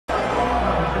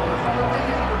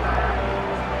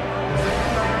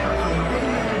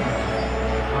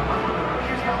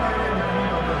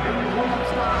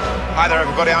Hi there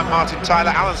everybody, I'm Martin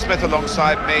Tyler, Alan Smith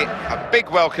alongside me. A big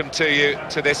welcome to you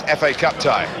to this FA Cup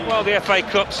tie. Well, the FA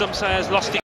Cup, some say, has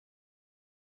lost it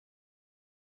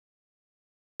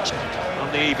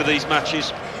on the eve of these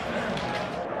matches.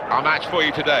 Our match for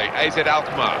you today, AZ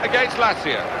Alkmaar against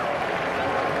Lazio.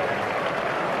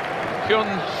 Hyun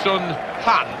Sun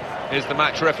Han is the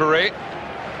match referee.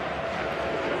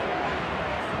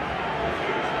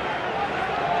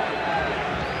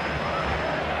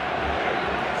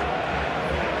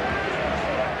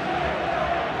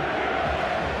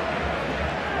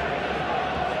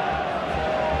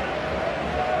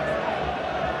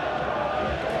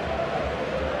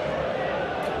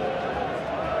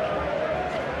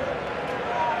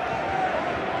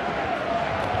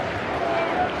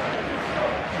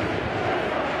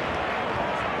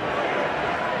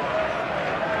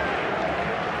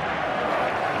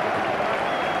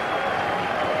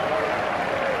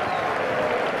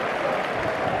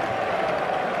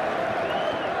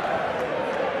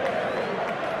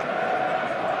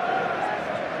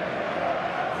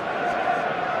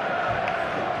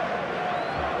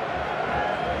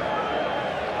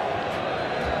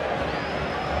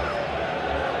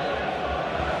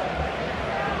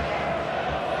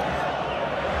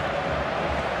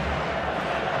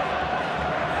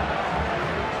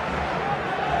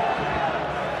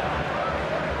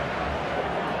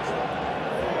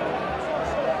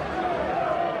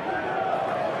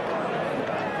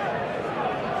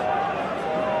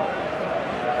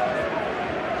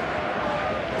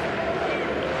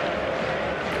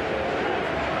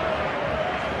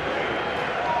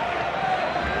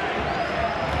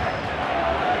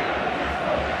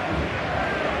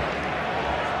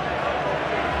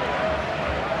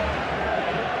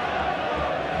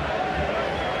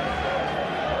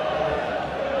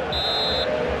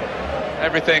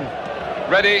 Everything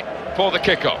ready for the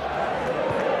kickoff.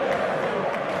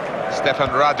 Stefan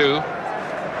Radu.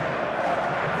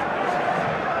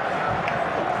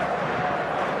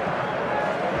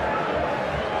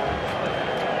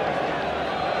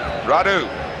 Radu.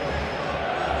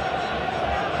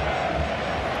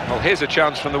 Well, here's a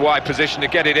chance from the wide position to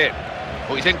get it in.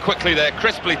 Oh, he's in quickly there,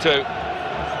 crisply too.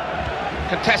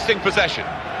 Contesting possession.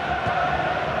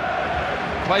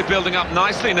 Play building up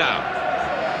nicely now.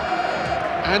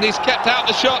 And he's kept out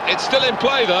the shot. It's still in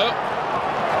play, though.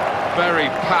 Very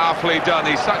powerfully done.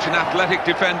 He's such an athletic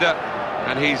defender,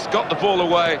 and he's got the ball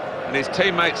away, and his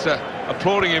teammates are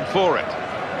applauding him for it.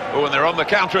 Oh, and they're on the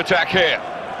counter-attack here.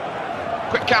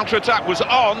 Quick counter-attack was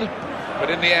on,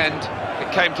 but in the end,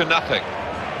 it came to nothing.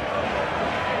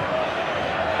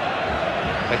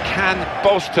 They can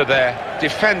bolster their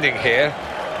defending here,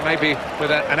 maybe with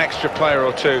an extra player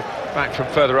or two back from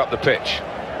further up the pitch.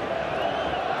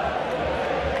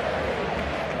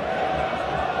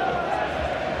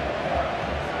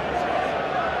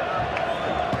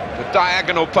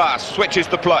 Diagonal pass, switches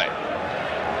the play.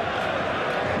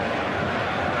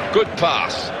 Good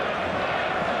pass.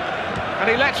 And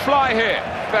he lets fly here.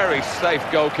 Very safe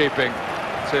goalkeeping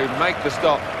to make the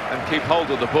stop and keep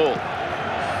hold of the ball.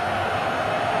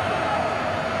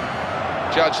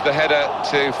 Judge the header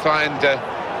to find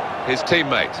his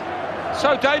teammate.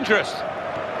 So dangerous.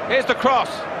 Here's the cross.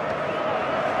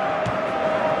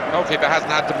 Goalkeeper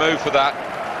hasn't had to move for that.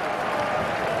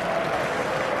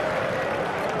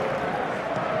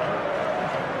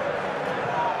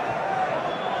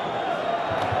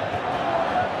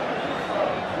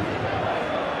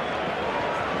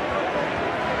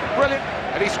 Brilliant,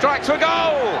 and he strikes a goal!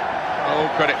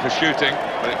 Oh, credit for shooting,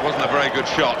 but it wasn't a very good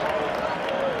shot.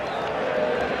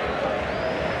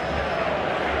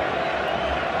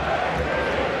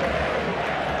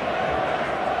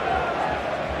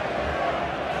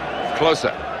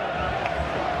 Closer.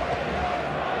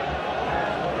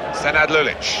 Senad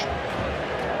Lulic.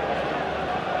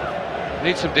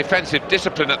 Needs some defensive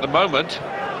discipline at the moment.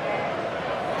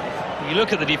 You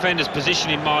look at the defender's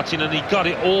positioning, Martin, and he got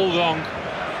it all wrong.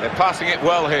 They're passing it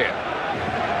well here.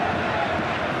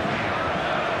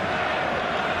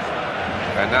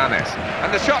 Hernanes.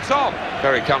 And the shot's on.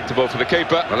 Very comfortable for the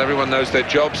keeper. Well, everyone knows their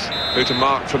jobs. Who to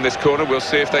mark from this corner. We'll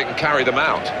see if they can carry them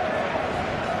out.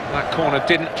 That corner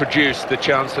didn't produce the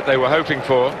chance that they were hoping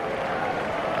for.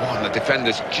 Oh, and the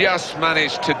defenders just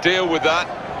managed to deal with that.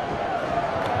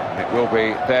 It will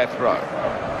be their throw.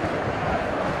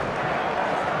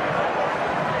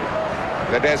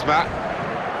 Ledesma.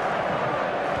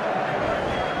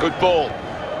 Good ball.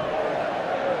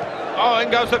 Oh,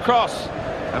 in goes the cross.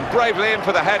 And bravely in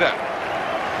for the header.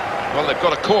 Well, they've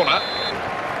got a corner.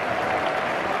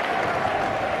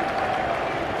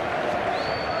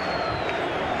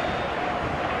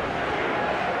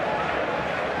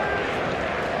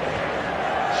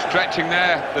 Stretching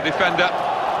there, the defender,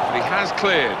 but he has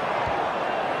cleared.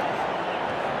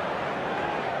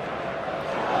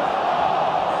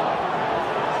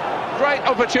 Great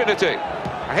opportunity.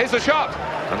 And here's the shot.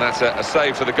 And that's a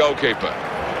save for the goalkeeper.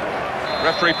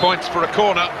 Referee points for a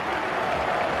corner.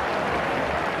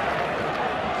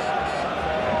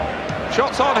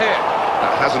 Shots on here.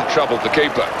 That hasn't troubled the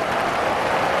keeper.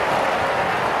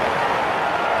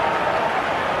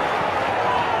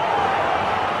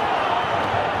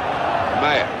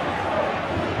 Mayer.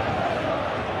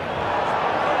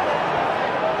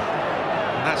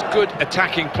 And that's good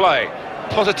attacking play.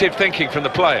 Positive thinking from the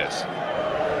players.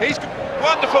 He's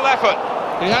wonderful effort.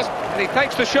 And he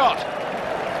takes the shot.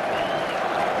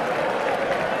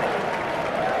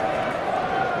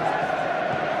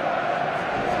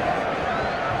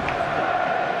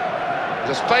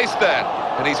 There's a space there,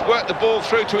 and he's worked the ball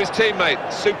through to his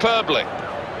teammate superbly.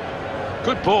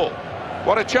 Good ball.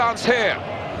 What a chance here.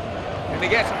 And he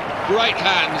gets great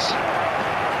hands.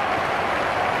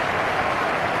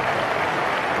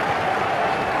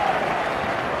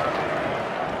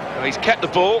 And he's kept the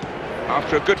ball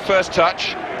after a good first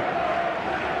touch.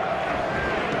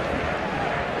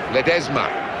 Ledesma.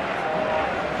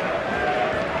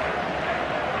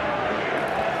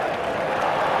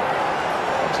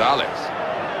 Gonzalez.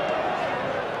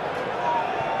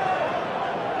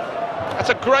 That's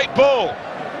a great ball.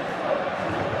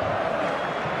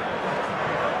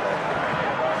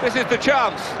 This is the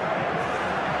chance.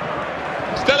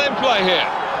 Still in play here.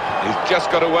 He's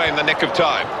just got away in the nick of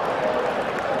time.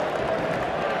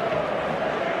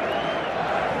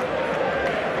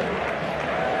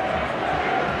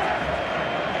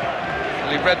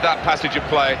 He read that passage of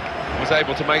play and was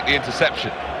able to make the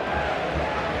interception.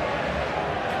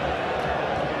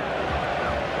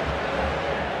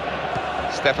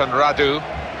 Stefan Radu.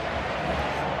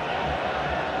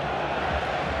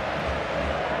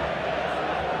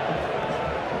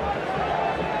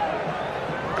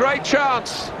 Great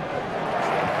chance.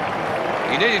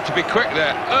 He needed to be quick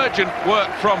there. Urgent work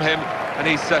from him, and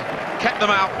he's kept them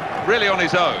out really on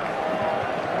his own.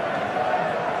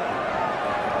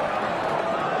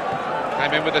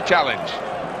 Came in with a challenge.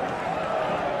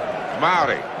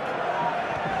 Mauri.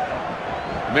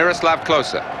 Miroslav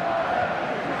Klose.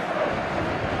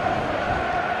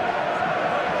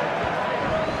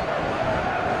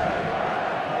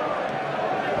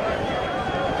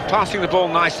 Passing the ball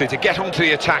nicely to get onto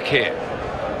the attack here.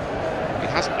 He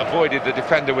hasn't avoided the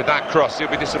defender with that cross. He'll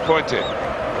be disappointed.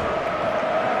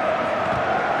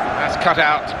 That's cut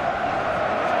out.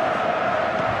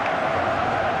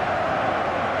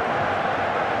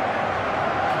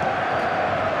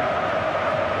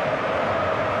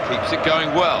 Keeps it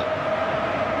going well.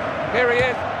 Here he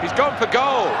is. He's gone for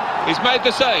goal. He's made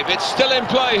the save. It's still in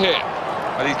play here.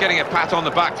 But he's getting a pat on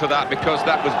the back for that, because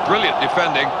that was brilliant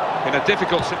defending in a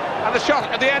difficult... And the shot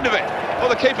at the end of it. Well,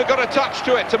 the keeper got a touch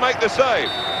to it to make the save.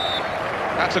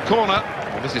 That's a corner.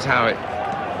 Well, this is how it...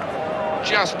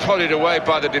 Just prodded away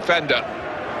by the defender.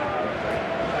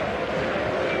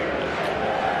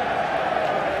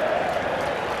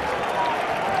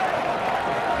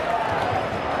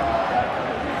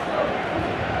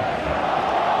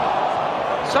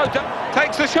 So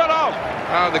takes the shot off.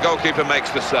 And the goalkeeper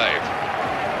makes the save.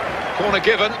 Corner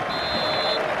given.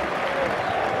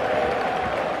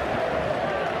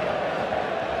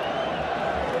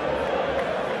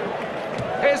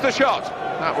 Here's the shot.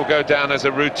 That will go down as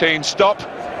a routine stop.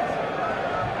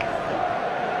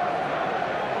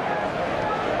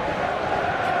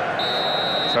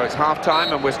 So it's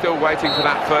half-time and we're still waiting for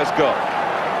that first goal.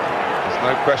 There's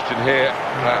no question here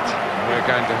that we're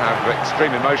going to have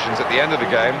extreme emotions at the end of the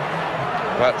game.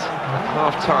 But at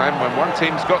half-time, when one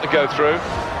team's got to go through,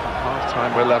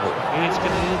 half-time we're level. Yeah, it's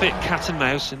been a little bit cat and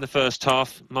mouse in the first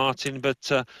half, Martin,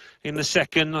 but in the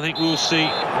second, I think we'll see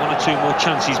one or two more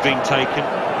chances being taken.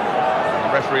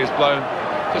 The referee has blown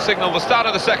to signal the start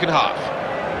of the second half.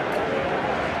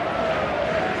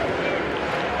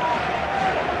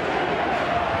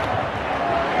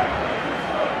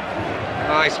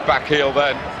 Nice back heel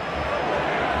then.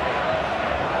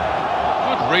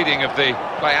 Good reading of the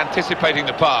play, anticipating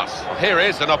the pass. Well, here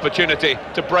is an opportunity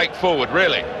to break forward,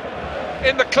 really.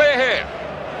 In the clear here.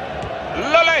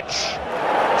 Lulic!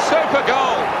 Super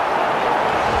goal!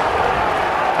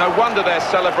 No wonder they're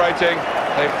celebrating.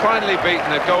 They've finally beaten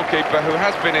a goalkeeper who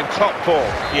has been in top form.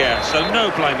 Yeah, so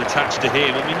no blame attached to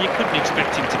him. I mean, you couldn't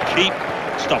expect him to keep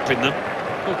stopping them.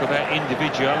 Talk about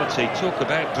individuality, talk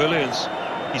about brilliance.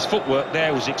 His footwork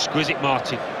there was exquisite,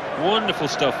 Martin. Wonderful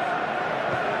stuff.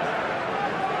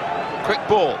 Quick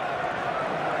ball.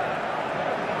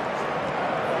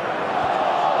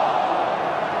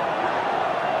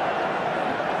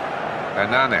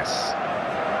 Hernanes.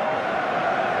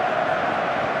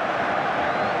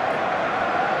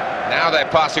 Now they're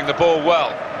passing the ball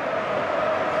well.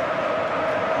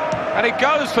 And it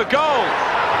goes for goal.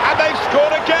 And they've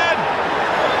scored again.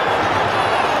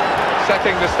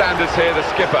 Setting the standards here, the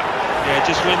skipper. Yeah,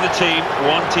 just when the team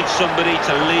wanted somebody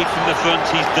to lead from the front,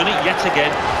 he's done it yet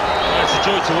again. Well, it's a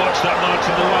joy to watch that,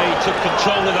 Martin, the way he took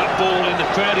control of that ball in the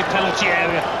crowded penalty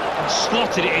area and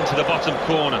slotted it into the bottom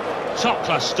corner.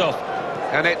 Top-class stuff.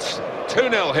 And it's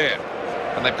 2-0 here.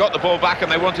 And they've got the ball back and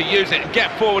they want to use it and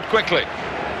get forward quickly.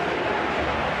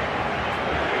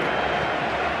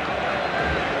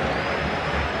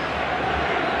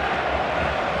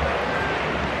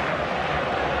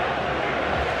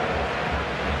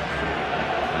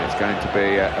 Going to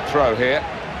be a throw here.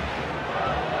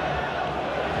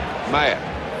 Mayer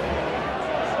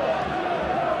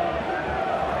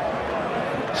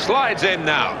slides in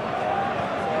now.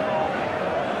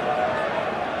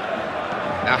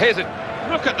 Now here's it.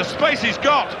 Look at the space he's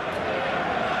got.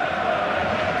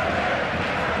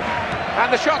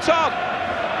 And the shot's on.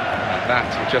 And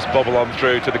that will just bobble on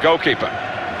through to the goalkeeper.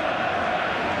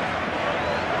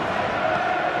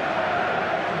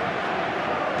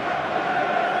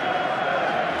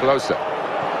 Closer.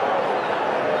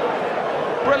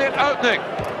 Brilliant opening,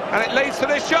 and it leads to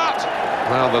this shot.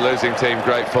 Well, the losing team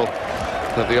grateful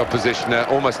that the opposition are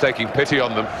almost taking pity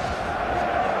on them.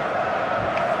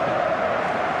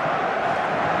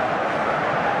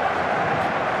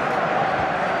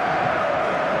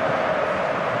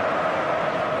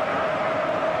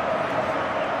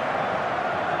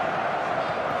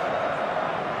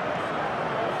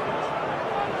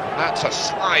 That's a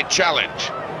slide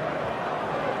challenge.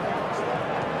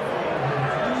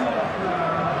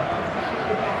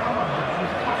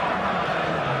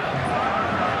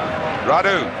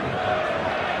 Radu.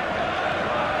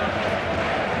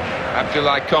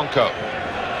 Abdoulaye Konko.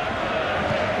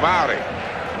 Mauri.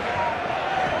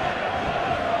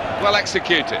 Well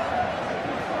executed.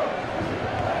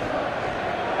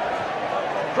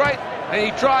 Great. And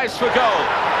he drives for goal.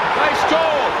 They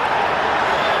score!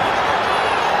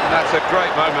 And that's a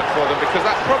great moment for them because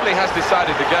that probably has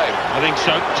decided the game. I think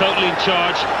so. Totally in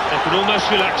charge. They can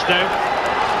almost relax now.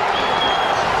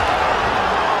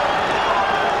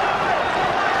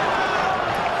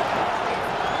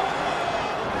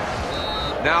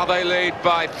 Now they lead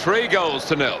by 3 goals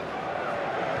to 0.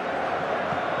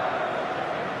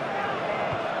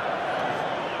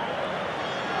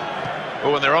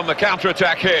 Oh, and they're on the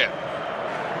counter-attack here.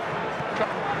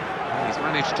 He's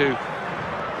managed to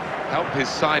help his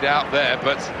side out there,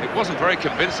 but it wasn't very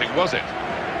convincing, was it?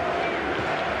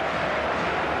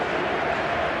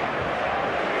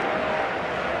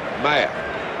 Mayer.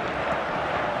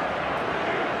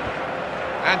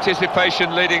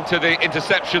 Anticipation leading to the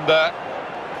interception there.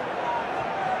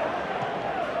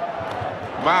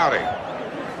 Mauri.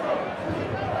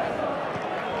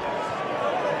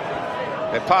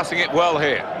 They're passing it well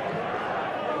here.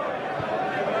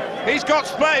 He's got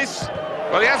space.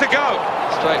 Well, he has a go.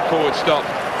 Straightforward stop.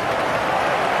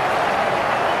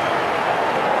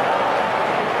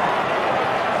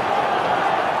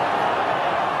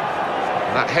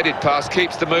 And that headed pass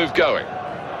keeps the move going.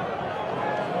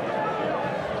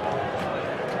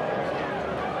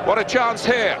 What a chance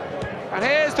here. And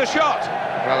here's the shot.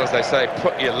 Well, as they say,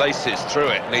 put your laces through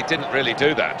it, and he didn't really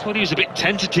do that. I thought he was a bit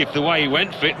tentative the way he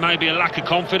went for it, maybe a lack of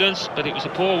confidence, but it was a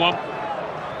poor one.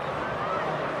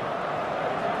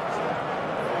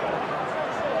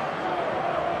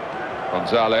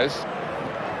 Gonzalez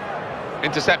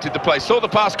intercepted the play, saw the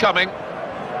pass coming.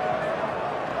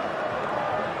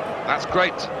 That's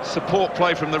great support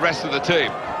play from the rest of the team.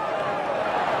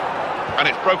 And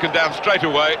it's broken down straight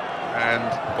away, and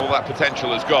all that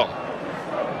potential is gone.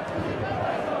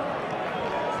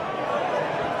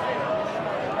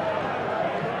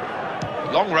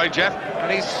 Long range, Jeff, and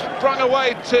he's sprung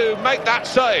away to make that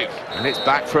save. And it's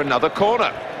back for another corner.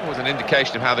 It was an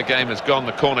indication of how the game has gone,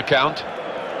 the corner count.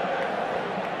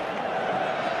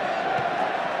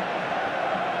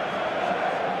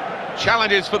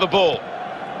 Challenges for the ball.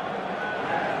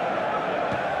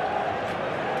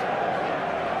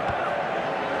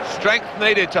 Strength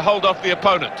needed to hold off the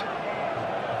opponent.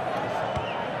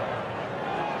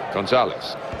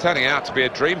 Gonzalez. Turning out to be a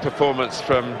dream performance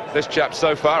from this chap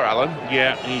so far, Alan.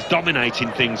 Yeah, he's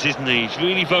dominating things, isn't he? He's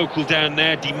really vocal down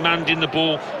there, demanding the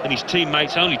ball, and his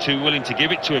teammates only too willing to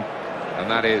give it to him.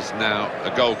 And that is now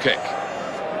a goal kick.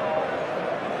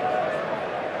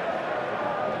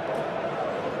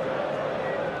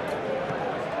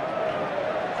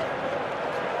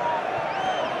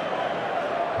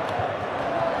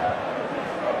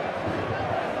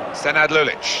 Senad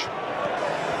Lulic.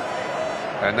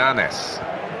 Hernanes.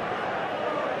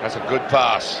 That's a good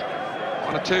pass.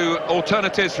 One or two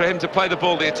alternatives for him to play the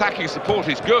ball. The attacking support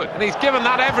is good, and he's given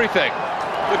that everything.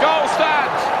 The goal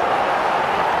stands.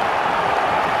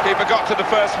 Keeper got to the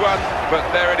first one, but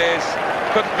there it is.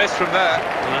 Couldn't miss from there.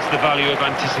 And that's the value of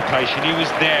anticipation. He was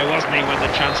there, wasn't he, when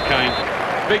the chance came?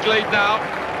 Big lead now.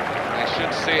 They should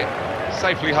see it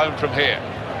safely home from here.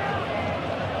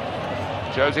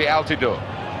 Josie Altidore.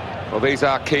 Well, these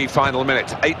are key final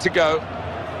minutes. 8 to go.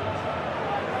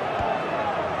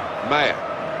 Mayer.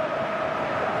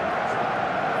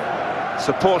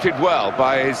 Supported well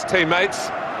by his teammates.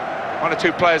 One or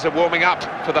two players are warming up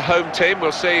for the home team.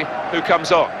 We'll see who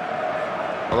comes on.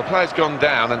 Well, the player's gone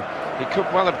down and he could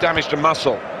well have damaged a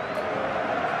muscle.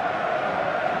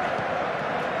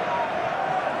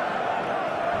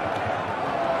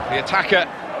 The attacker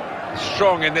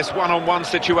strong in this one-on-one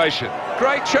situation.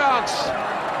 Great chance.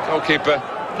 Goalkeeper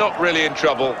not really in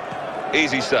trouble.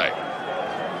 Easy save.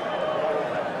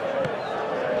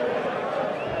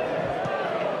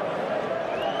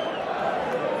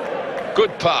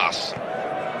 Good pass.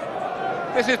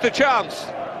 This is the chance.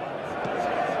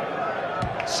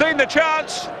 Seen the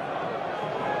chance.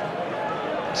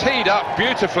 Teed up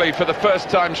beautifully for the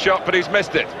first-time shot, but he's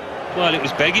missed it. Well, it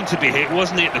was begging to be hit,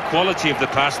 wasn't it? The quality of the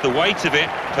pass, the weight of it,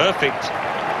 perfect.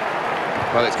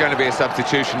 Well, it's going to be a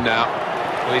substitution now.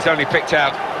 Well, he's only picked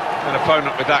out an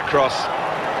opponent with that cross.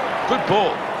 Good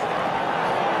ball.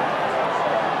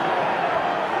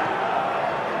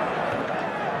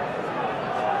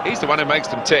 He's the one who makes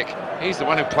them tick. He's the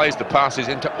one who plays the passes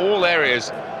into all areas,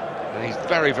 and he's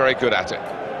very, very good at it.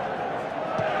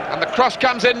 And the cross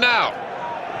comes in now.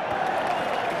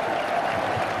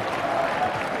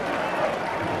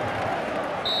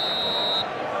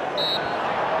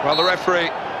 Well, the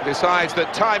referee decides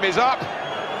that time is up,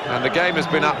 and the game has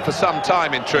been up for some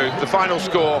time, in truth. The final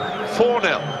score,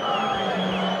 4-0.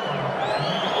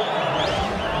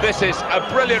 This is a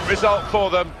brilliant result for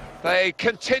them. They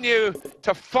continue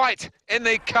to fight in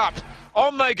the cup.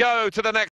 On they go to the next.